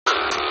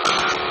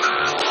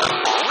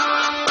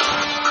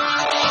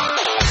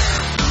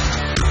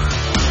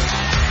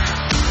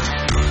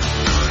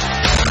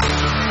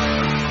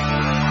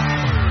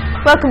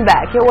Welcome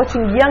back. You're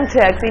watching Young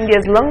Turks,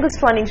 India's longest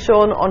running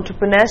show on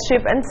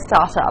entrepreneurship and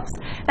startups.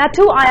 Now,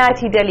 two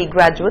IIT Delhi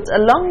graduates,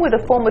 along with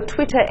a former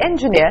Twitter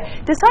engineer,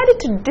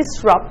 decided to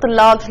disrupt the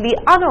largely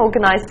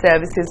unorganized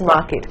services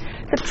market.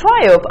 The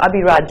trio of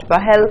Abhiraj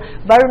Bahel,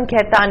 Varun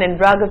Khaitan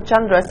and Raghav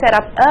Chandra set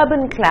up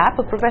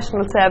UrbanClap, a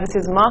professional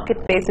services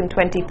marketplace in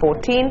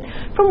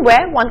 2014, from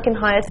where one can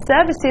hire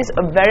services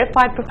of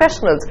verified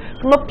professionals,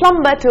 from a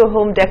plumber to a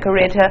home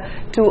decorator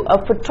to a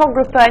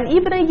photographer and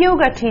even a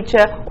yoga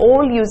teacher,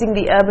 all using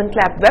the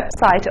UrbanClap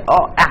website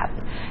or app.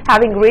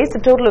 Having raised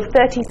a total of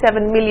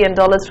 $37 million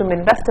from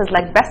investors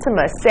like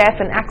Bessemer, Saif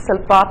and Axel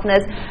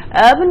Partners,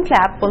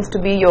 UrbanClap wants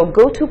to be your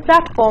go-to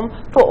platform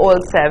for all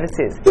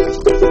services.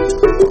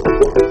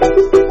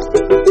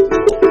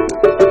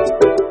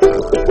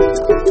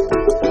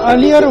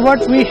 Earlier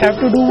what we have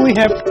to do, we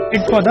have to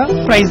wait for the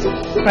price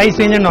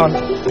range and all.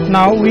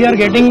 Now we are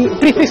getting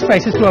prefixed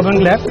prices to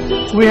UrbanClap.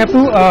 We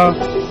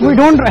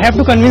don't have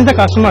to convince the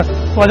customer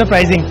for the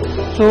pricing.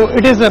 So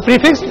it is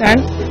prefixed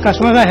and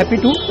customers are happy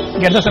to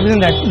get the service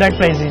in that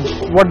price range.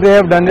 What they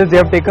have done is they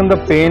have taken the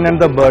pain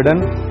and the burden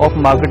of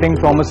marketing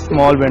from a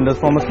small vendors,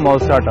 from a small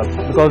startup,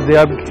 because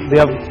they are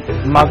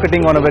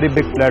marketing on a very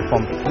big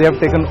platform. They have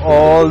taken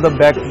all the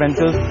back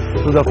benches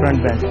to the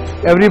front bench.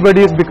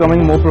 Everybody is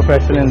becoming more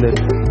professional in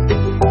this.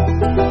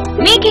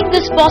 Making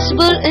this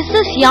possible is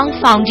this young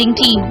founding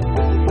team.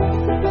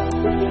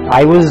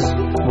 I was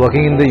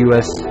working in the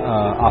US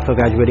after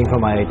graduating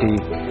from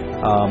IIT.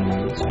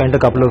 Spent a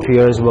couple of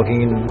years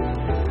working in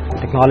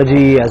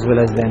technology as well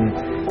as then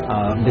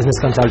business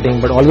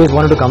consulting, but always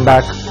wanted to come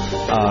back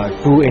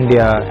to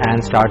India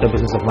and start a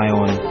business of my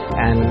own,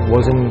 and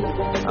was in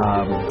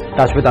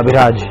touch with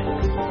Abhiraj,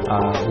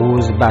 who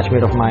was a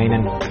batchmate of mine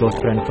and close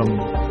friend from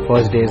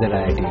first days at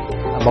IIT.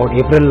 About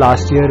April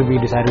last year we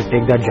decided to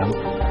take that jump.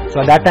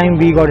 So at that time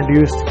we got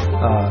introduced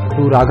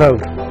to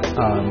Raghav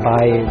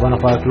by one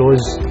of our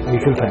close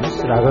mutual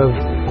friends. Raghav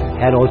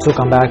had also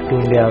come back to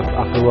India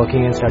after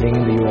working and studying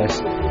in the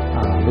US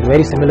with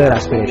very similar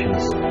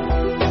aspirations.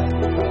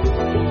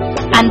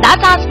 And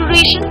that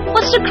aspiration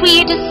was to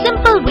create a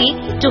simple way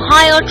to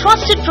hire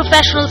trusted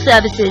professional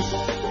services.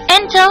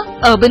 Enter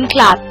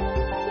UrbanClap.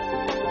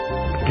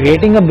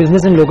 Creating a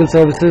business in local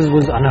services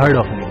was unheard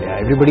of in India.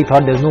 Everybody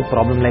thought there's no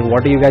problem, like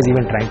what are you guys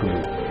even trying to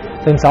do?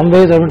 So in some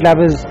ways UrbanClap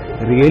has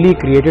really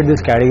created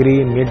this category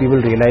and made people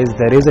realize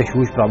there is a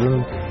huge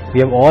problem.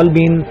 We have all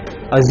been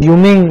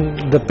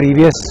assuming the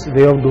previous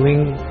way of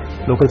doing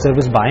local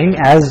service buying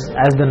as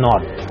the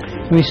norm.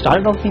 We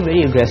started off being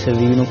very aggressive.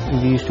 We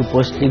used to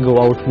personally go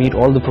out, meet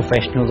all the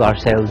professionals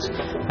ourselves.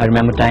 I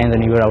remember times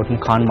when we were out in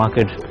Khan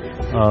Market,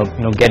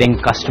 getting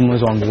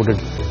customers onboarded,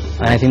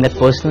 and I think that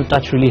personal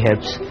touch really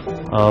helps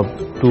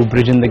to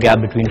bridge in the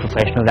gap between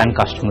professionals and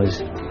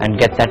customers and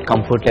get that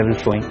comfort level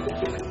flowing.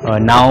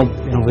 Now,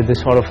 with this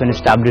sort of an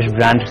established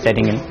brand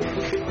setting in,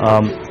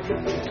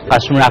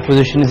 customer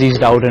acquisition is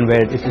eased out, and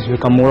where it has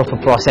become more of a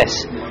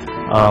process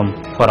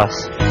for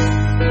us.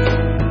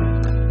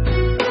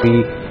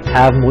 We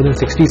have more than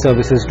 60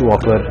 services to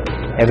offer,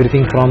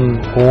 everything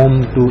from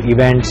home to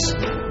events,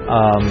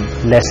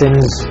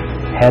 lessons,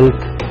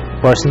 health,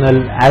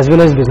 personal as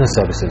well as business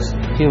services.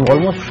 We've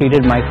almost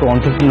treated micro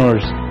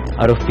entrepreneurs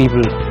out of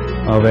people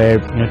where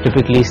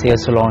typically say a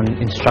salon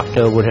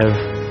instructor would have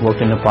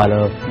worked in a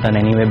parlor, done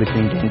anywhere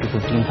between 10 to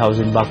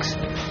 15,000 bucks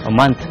a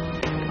month.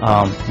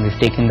 We've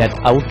taken that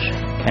out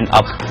and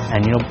up,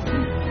 and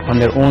on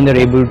their own they're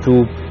able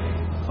to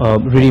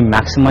really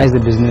maximize the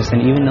business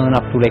and even earn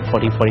up to like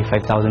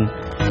 40-45,000.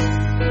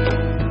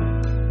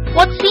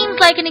 What seems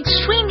like an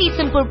extremely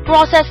simple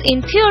process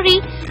in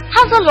theory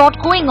has a lot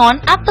going on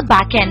at the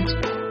back end.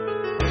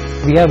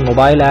 We have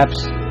mobile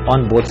apps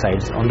on both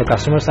sides, on the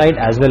customer side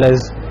as well as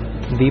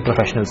the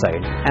professional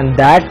side, and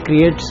that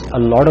creates a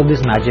lot of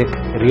this magic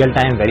real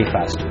time very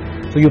fast.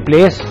 So you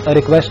place a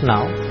request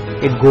now,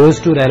 it goes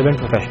to relevant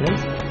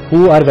professionals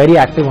who are very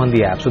active on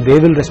the app, so they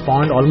will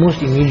respond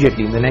almost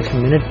immediately. In the next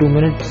minute, 2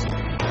 minutes,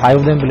 5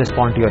 of them will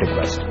respond to your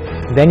request.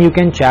 Then you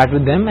can chat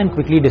with them and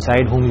quickly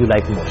decide whom you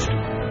like most.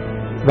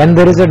 When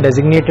there is a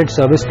designated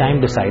service time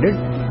decided,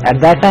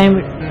 at that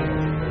time,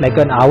 like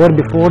an hour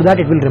before that,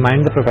 it will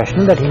remind the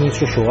professional that he needs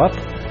to show up,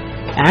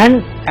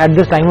 and at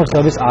this time of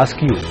service ask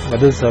you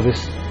whether the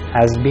service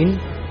has been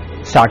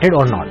started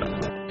or not.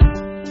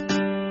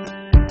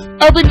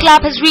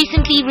 UrbanClap has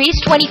recently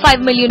raised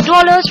 $25 million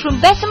from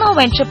Bessemer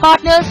Venture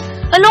Partners,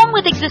 along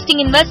with existing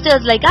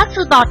investors like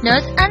Axel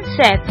Partners and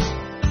Saif.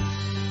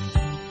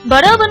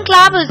 But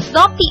UrbanClap is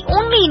not the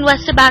only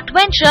investor-backed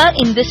venture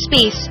in this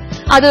space.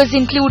 Others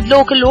include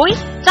Localoid,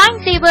 Time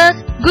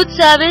Savers, Good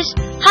Service,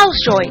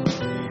 HouseJoy.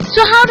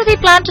 So how do they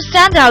plan to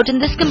stand out in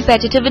this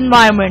competitive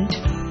environment?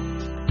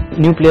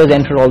 New players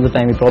enter all the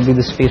time. Probably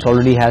the space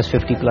already has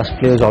 50 plus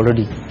players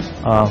already,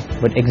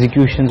 but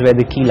execution is where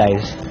the key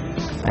lies.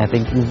 I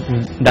think we've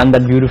done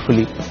that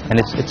beautifully, and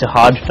it's a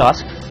hard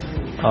task,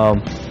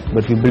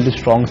 but we built a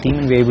strong team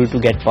and we're able to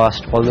get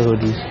past all the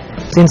hurdles.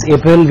 Since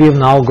April, we have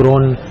now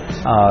grown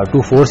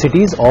to 4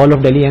 cities, all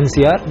of Delhi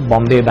NCR,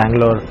 Bombay,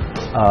 Bangalore,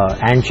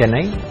 and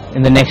Chennai.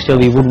 In the next year,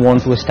 we would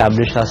want to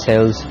establish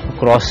ourselves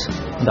across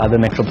the other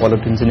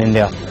metropolitans in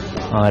India,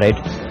 right?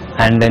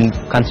 And then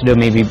consider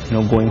maybe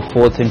going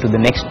forth into the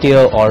next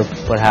year, or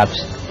perhaps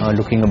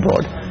looking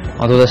abroad.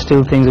 Although there are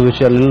still things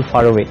which are a little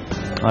far away.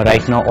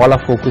 Right now, all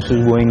our focus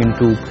is going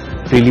into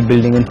really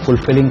building and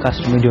fulfilling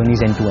customer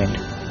journeys end to end.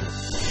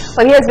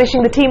 Well, here's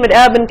wishing the team at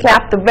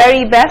UrbanClap the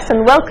very best,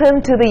 and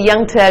welcome to the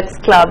Young Turks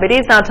Club. It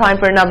is now time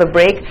for another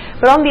break,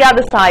 but on the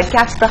other side,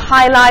 catch the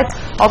highlights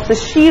of the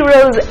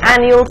Sheroes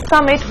Annual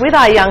Summit with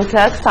our Young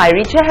Turks,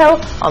 Sairi Chahal,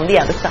 on the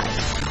other side.